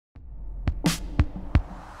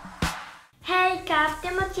Hejka! W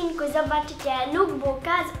tym odcinku zobaczycie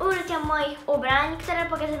lookbooka z użyciem moich ubrań, które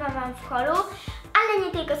pokazywałam wam w holu, ale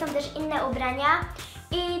nie tylko, są też inne ubrania.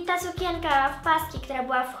 I ta sukienka w paski, która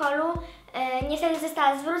była w holu, niestety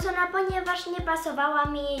została zwrócona, ponieważ nie pasowała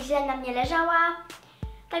mi, źle na mnie leżała,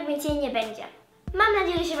 tak więc jej nie będzie. Mam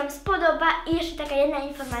nadzieję, że się wam spodoba i jeszcze taka jedna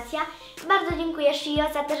informacja. Bardzo dziękuję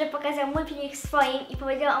Shio za to, że pokazał mój filmik swoim i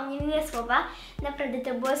powiedział o mnie miłe słowa. Naprawdę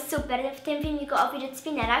to było super. W tym filmiku o fidget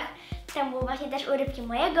spinnerach, tam były właśnie też urywki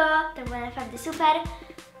mojego, to było naprawdę super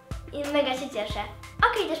i mega się cieszę.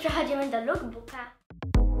 Ok, też przechodzimy do lookbooka.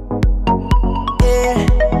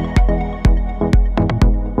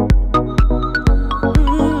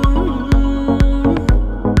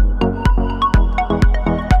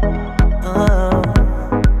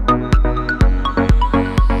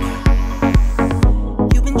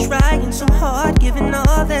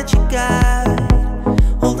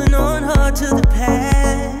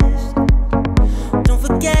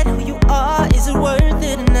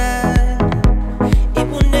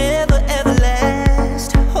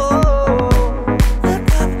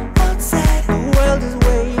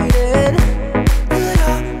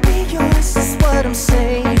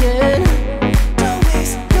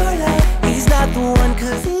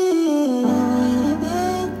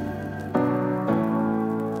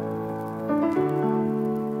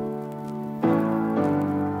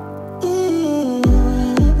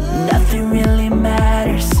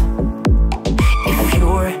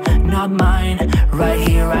 Mine right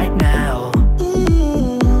here, right now.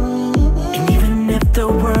 And even if the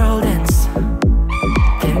world ends,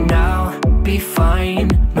 then I'll be fine.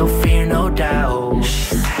 No fear, no doubt.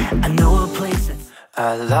 I know a place that's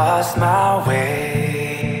I lost my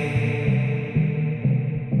way.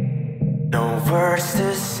 No words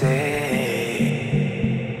to say.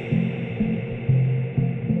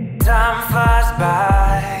 Time flies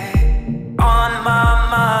by on my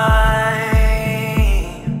mind.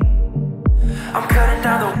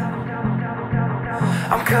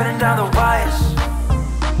 I'm cutting down the wires,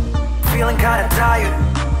 feeling kinda tired.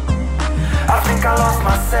 I think I lost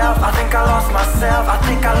myself, I think I lost myself, I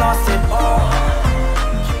think I lost it all.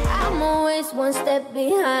 I'm always one step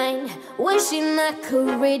behind, wishing I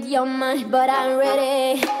could read your mind, but I'm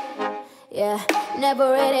ready, yeah,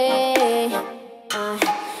 never ready.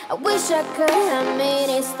 I wish I could have made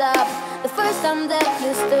it stop the first time that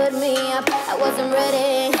you stood me up. I wasn't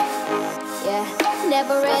ready, yeah,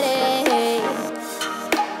 never ready.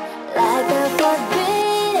 Like a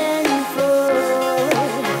forbidden fruit,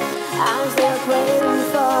 I'm still craving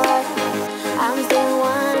for, I'm still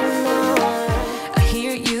wanting more. I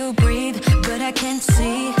hear you breathe, but I can't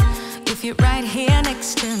see if you're right here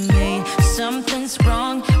next to me. Something's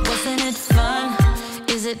wrong, wasn't it fun?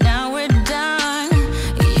 Is it now we're done?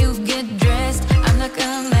 You get dressed, I look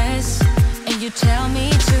a mess, and you tell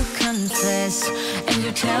me to confess, and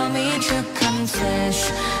you tell me to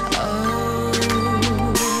confess. Oh,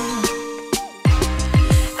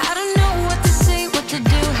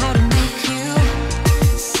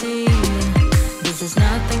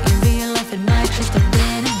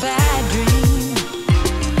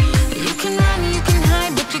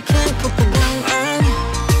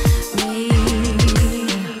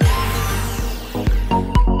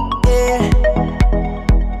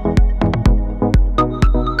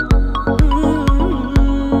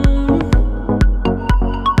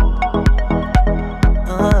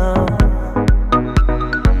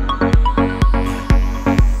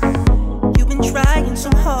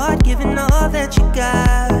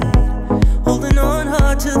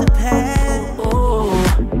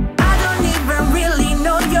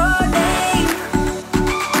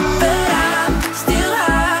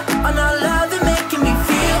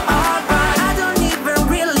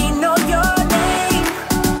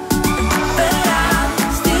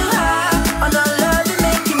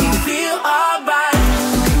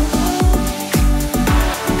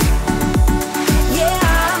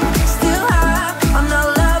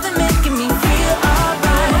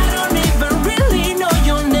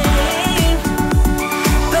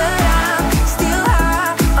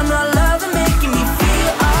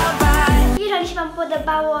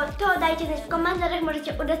 to dajcie znać w komentarzach,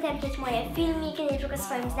 możecie udostępniać moje filmiki, na przykład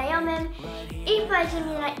swoim znajomym i wpadźcie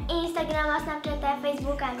mnie na Instagrama, Snapchata,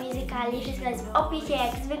 Facebooka, Musicali, wszystko jest w opisie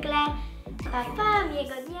jak zwykle. Pa, pa,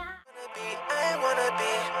 miłego dnia! I wanna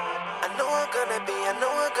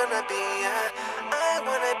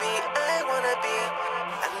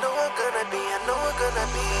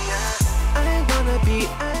be